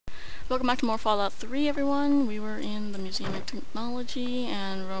Welcome back to more Fallout 3, everyone. We were in the Museum of Technology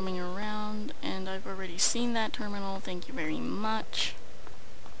and roaming around, and I've already seen that terminal. Thank you very much.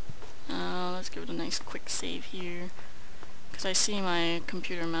 Let's give it a nice quick save here, because I see my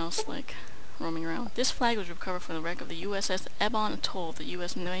computer mouse, like, roaming around. This flag was recovered from the wreck of the USS Ebon Atoll, the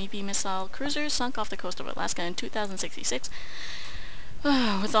U.S. Navy missile cruiser sunk off the coast of Alaska in 2066.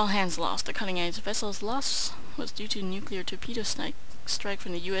 With all hands lost, the cutting-edge vessel's loss was due to nuclear torpedo strike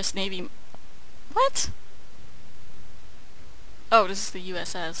from the U.S. Navy. What? Oh, this is the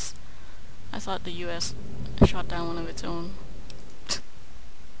USS. I thought the U.S. shot down one of its own.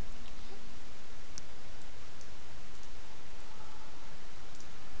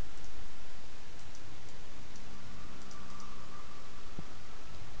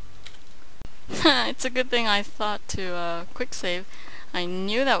 It's a good thing I thought to quick save. I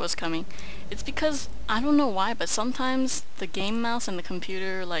knew that was coming. It's because, I don't know why, but sometimes the game mouse and the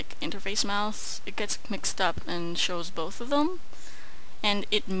computer, like, interface mouse, it gets mixed up and shows both of them. And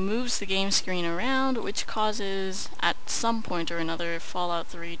it moves the game screen around, which causes, at some point or another, Fallout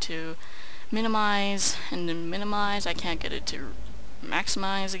 3 to minimize, and then minimize. I can't get it to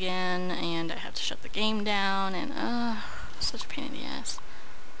maximize again, and I have to shut the game down, and, such a pain in the ass.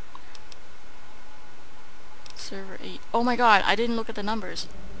 Server 8. Oh my god, I didn't look at the numbers.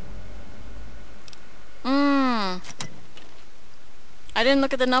 I didn't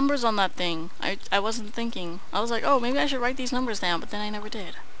look at the numbers on that thing. I wasn't thinking. I was like, oh, maybe I should write these numbers down, but then I never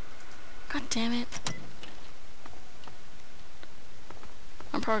did. God damn it.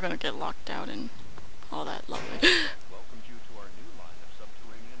 I'm probably gonna get locked out and all that lovely. Welcomed you to our new line of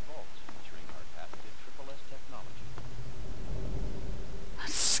subterranean vaults featuring our patented Triple S technology.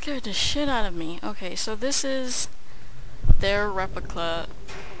 That scared the shit out of me. Okay, so this is their replica.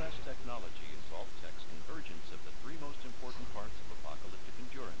 Triple S technology is Vault-Tech's convergence of the three most important parts of apocalyptic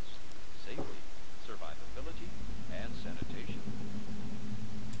endurance: safety, survivability, and sanitation.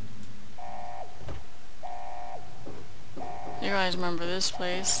 You guys remember this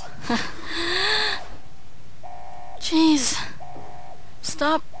place. Jeez.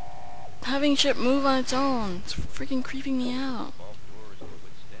 Stop having shit move on its own. It's freaking creeping me out. Vault doors will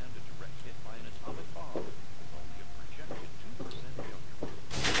withstand a direct hit by an atomic bomb with only a projected 2% failure.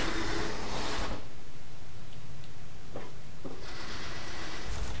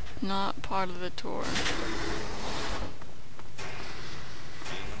 Not part of the tour.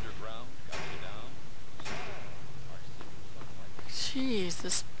 Being underground got you down. Our single sunlight. Jeez,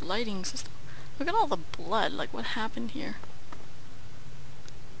 this lighting system. Look at all the blood. Like, what happened here?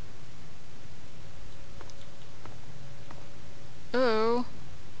 Oh.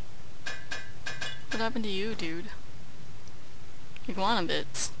 What happened to you, dude? Iguana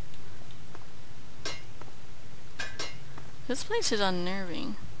bits. This place is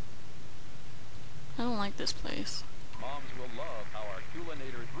unnerving. I don't like this place. Moms will love how our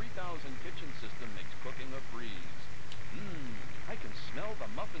Culinator 3000 kitchen system makes cooking a breeze. I can smell the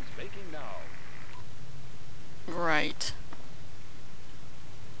muffins baking now. Right.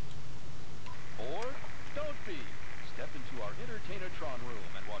 Or don't be. Step into our Entertainatron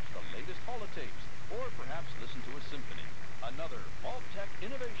room and watch the latest holotapes, or perhaps listen to a symphony. Another Vault-Tech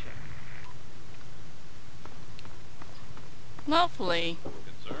innovation. Lovely.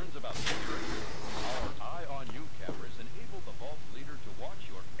 Concerns about security? Our Eye on You cameras enable the Vault leader to watch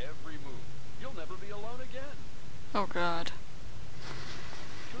your every move. You'll never be alone again. Oh god.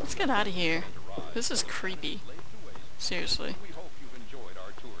 Let's get out of here. This is creepy. Seriously. We hope you've enjoyed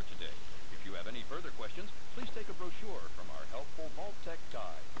our tour today. If you have any further questions, please take a brochure from our helpful Vault-Tech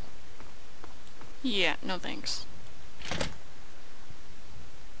guide. Yeah, no thanks.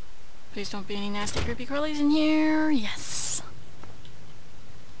 Please don't be any nasty creepy crawlies in here. Yes.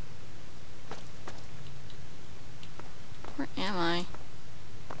 Where am I?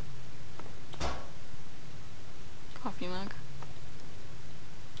 Coffee mug.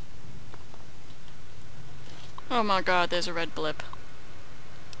 Oh my god, there's a red blip.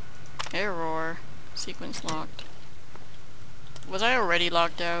 Error. Sequence locked. Was I already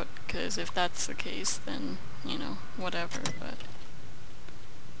logged out? Because if that's the case, then, you know, whatever, but...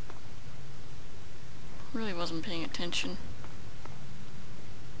 really wasn't paying attention.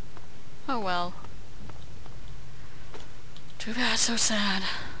 Oh well. Too bad, so sad.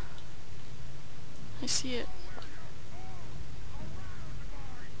 I see it.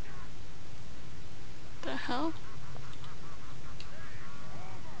 The hell?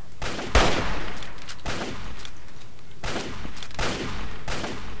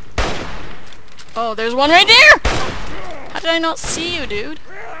 Oh, there's one right there! How did I not see you, dude?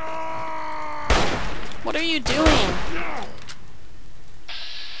 What are you doing?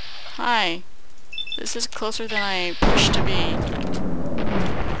 Hi. This is closer than I wish to be.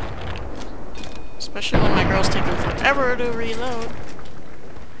 Especially when my girl's taking forever to reload.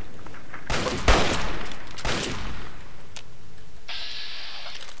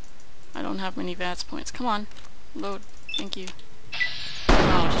 I don't have many VATS points. Come on. Load. Thank you.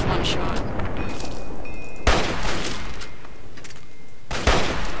 Oh, just one shot.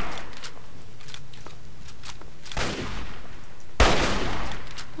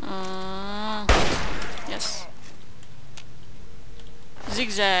 Yes.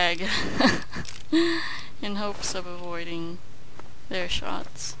 Zigzag. In hopes of avoiding their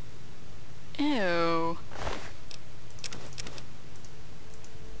shots. Ew.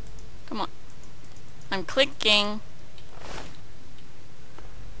 Come on. I'm clicking.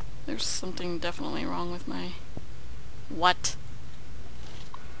 There's something definitely wrong with my... What?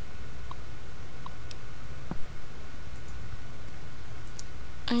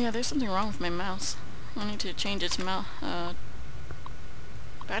 Oh yeah, there's something wrong with my mouse. I need to change its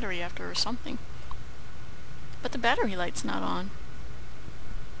battery after or something. But the battery light's not on.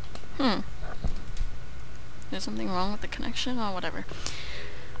 There's something wrong with the connection? Oh, whatever.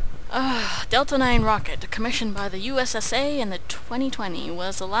 Delta IX rocket, commissioned by the USSA in the 2020,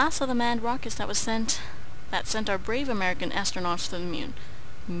 was the last of the manned rockets that sent our brave American astronauts to the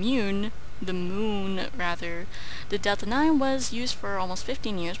moon. The moon, rather. The Delta IX was used for almost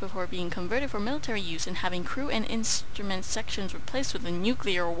 15 years before being converted for military use and having crew and instrument sections replaced with a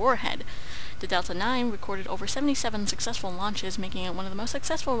nuclear warhead. The Delta IX recorded over 77 successful launches, making it one of the most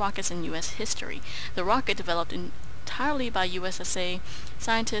successful rockets in U.S. history. The rocket, developed entirely by USSA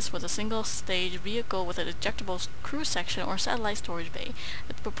scientists, was a single-stage vehicle with an ejectable crew section or satellite storage bay.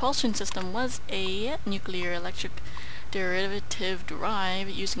 The propulsion system was a nuclear electric derivative drive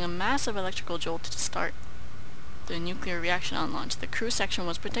using a massive electrical jolt to start the nuclear reaction on launch. The crew section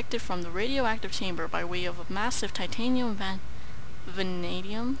was protected from the radioactive chamber by way of a massive titanium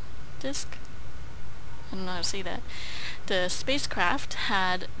vanadium disc. I don't know how to say that. The spacecraft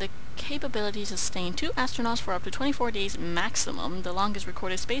had the capability to sustain 2 astronauts for up to 24 days maximum. The longest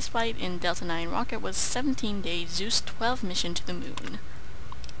recorded spaceflight in Delta IX rocket was 17-day Zeus 12 mission to the moon.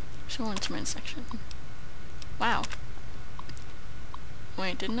 Show instrument section. Wow.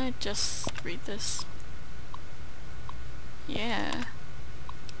 Wait, didn't I just read this? Yeah.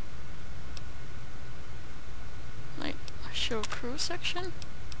 Like, show crew section?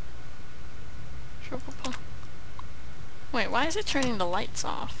 Show propulsion. Wait, why is it turning the lights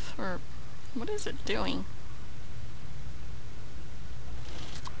off? Or, what is it doing?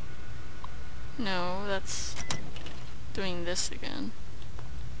 No, that's doing this again.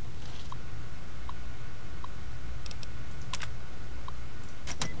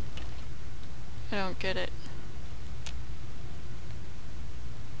 I don't get it.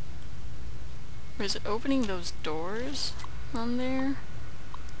 Or is it opening those doors on there?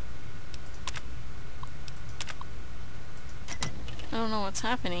 I don't know what's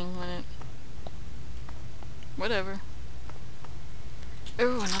happening when it... Whatever.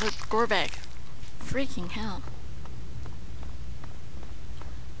 Oh, another gore bag. Freaking hell.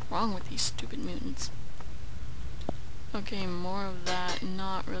 Wrong with these stupid mutants. Okay, more of that.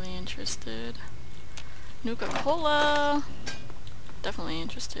 Not really interested. Nuka-Cola! Definitely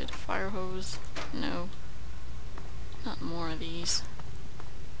interested. Fire hose. No. Not more of these.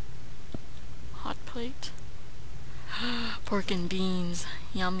 Hot plate. Pork and beans.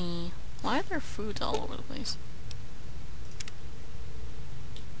 Yummy. Why are there foods all over the place?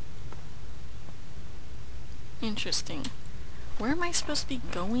 Interesting. Where am I supposed to be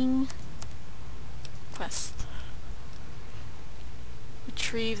going? Quest.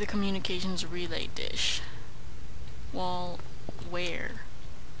 Retrieve the communications relay dish. Well, where?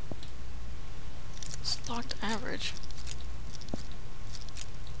 It's locked average.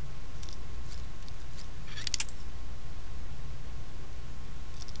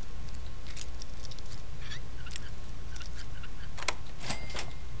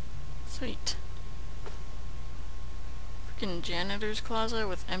 Sweet. Freaking janitor's closet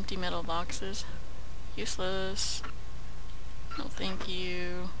with empty metal boxes. Useless. No thank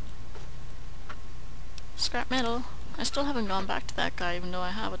you. Scrap metal. I still haven't gone back to that guy even though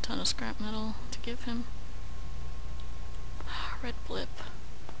I have a ton of scrap metal to give him. Red blip.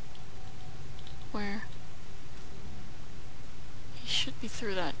 Where? He should be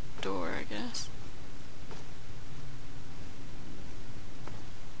through that door, I guess.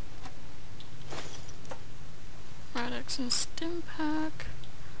 Radix and stim pack.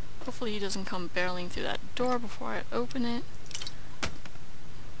 Hopefully he doesn't come barreling through that door before I open it.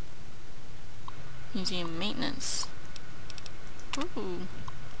 Museum maintenance. Ooh.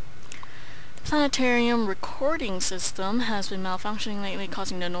 planetarium recording system has been malfunctioning lately,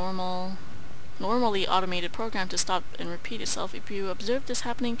 causing the normally automated program to stop and repeat itself. If you observe this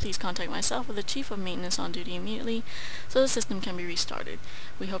happening, please contact myself or the Chief of Maintenance on duty immediately so the system can be restarted.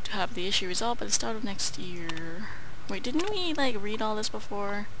 We hope to have the issue resolved by the start of next year. Wait, didn't we, like, read all this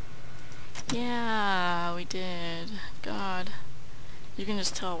before? Yeah, we did. God. You can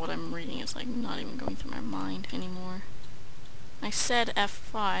just tell what I'm reading is, like, not even going through my mind anymore. I said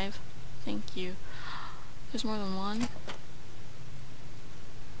F5. Thank you. There's more than one.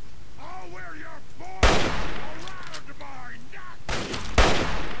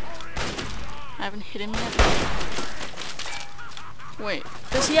 I haven't hit him yet. Wait,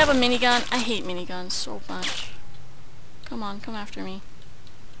 does he have a minigun? I hate miniguns so much. Come on, come after me.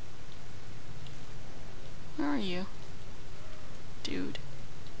 Where are you? Dude.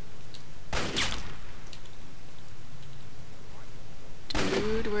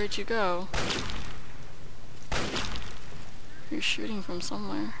 Dude, where'd you go? You're shooting from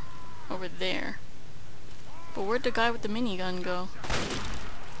somewhere. Over there. But where'd the guy with the minigun go?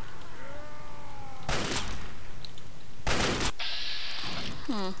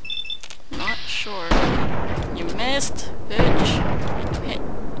 Not sure. You missed, bitch. Hit.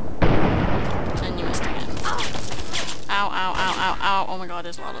 And you missed again. Ow, ow, ow, ow, ow. Oh my god,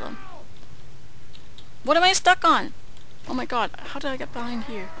 there's a lot of them. What am I stuck on? Oh my god, how did I get behind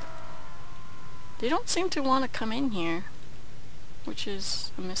here? They don't seem to want to come in here, which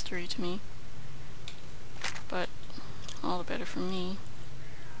is a mystery to me. But all the better for me.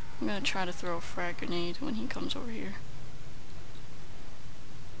 I'm gonna try to throw a frag grenade when he comes over here.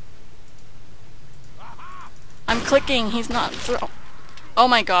 I'm clicking, he's not throw. Oh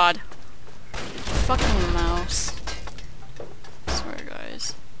my god. Fucking mouse. Sorry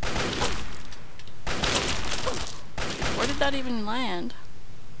guys. Where did that even land?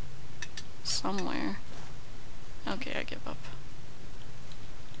 Somewhere. Okay, I give up.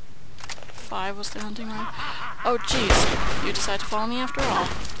 5 was the hunting run. Oh jeez, you decide to follow me after all.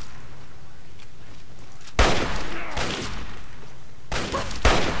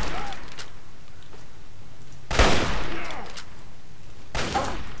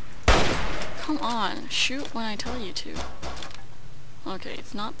 Come on, shoot when I tell you to. Okay,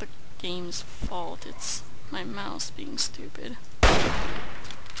 it's not the game's fault, it's my mouse being stupid.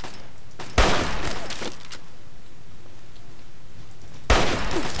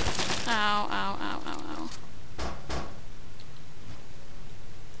 Ow, ow, ow, ow, ow.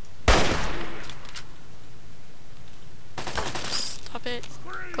 Stop it.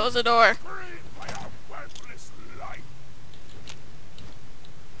 Close the door.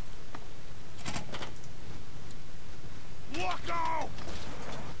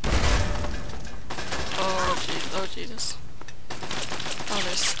 Oh jeez, oh Jesus. Oh,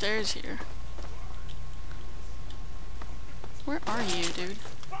 there's stairs here. Where are you, dude?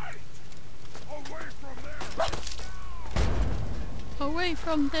 Away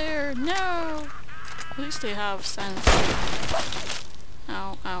from there! No! At least they have sense.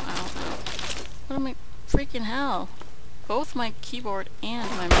 Ow, ow, ow, ow. What am I... freaking hell? Both my keyboard and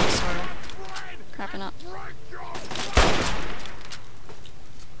my mouse are crapping up.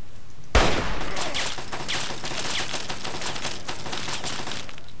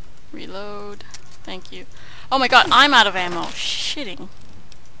 Reload. Thank you. Oh my god, I'm out of ammo. Shitting.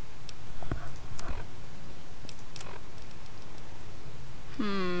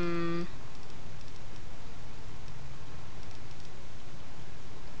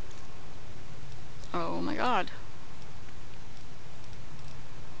 Oh my god.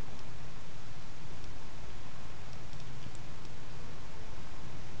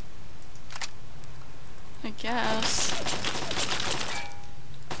 I guess.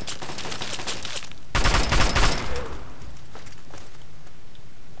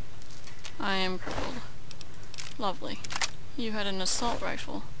 I am crippled. Lovely. You had an assault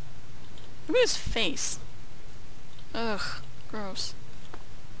rifle. Look at his face. Ugh, gross.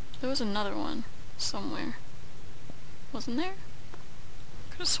 There was another one somewhere. Wasn't there?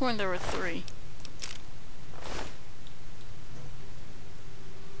 Could have sworn there were 3.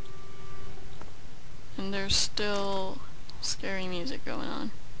 And there's still scary music going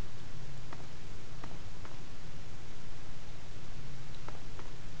on.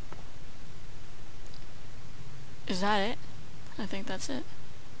 Is that it? I think that's it.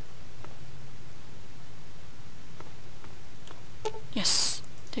 Yes!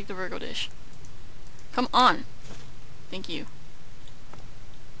 Take the Virgo dish. Come on! Thank you.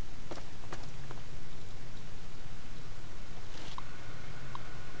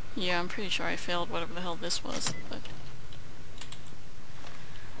 Yeah, I'm pretty sure I failed whatever the hell this was, but...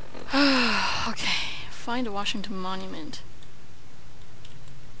 Find a Washington monument.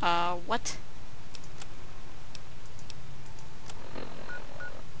 What?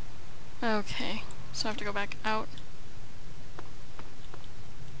 Okay, so I have to go back out.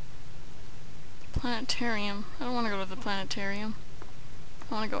 Planetarium. I don't want to go to the planetarium.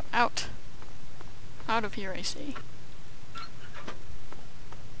 I want to go out. Out of here, I see.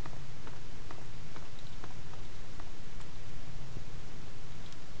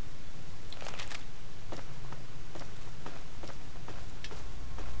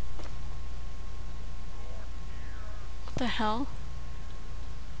 What the hell?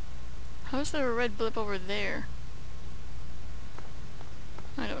 How is there a red blip over there?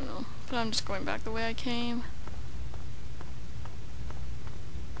 I don't know, but I'm just going back the way I came.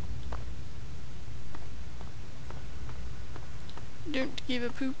 Don't give a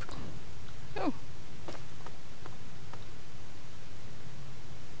poop. Oh.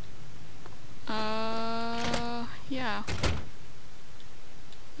 Yeah.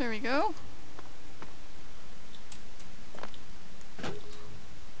 There we go.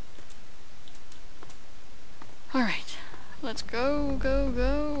 Alright. Let's go, go,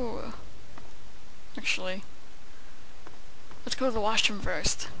 go. Actually, let's go to the washroom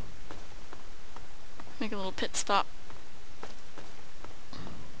first. Make a little pit stop.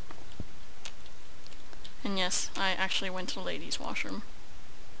 And yes, I actually went to the ladies' washroom.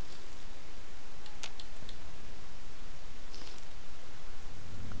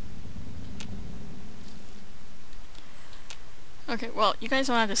 Okay, well, you guys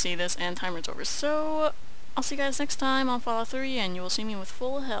don't have to see this, and timer's over, so I'll see you guys next time on Fallout 3, and you will see me with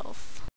full health.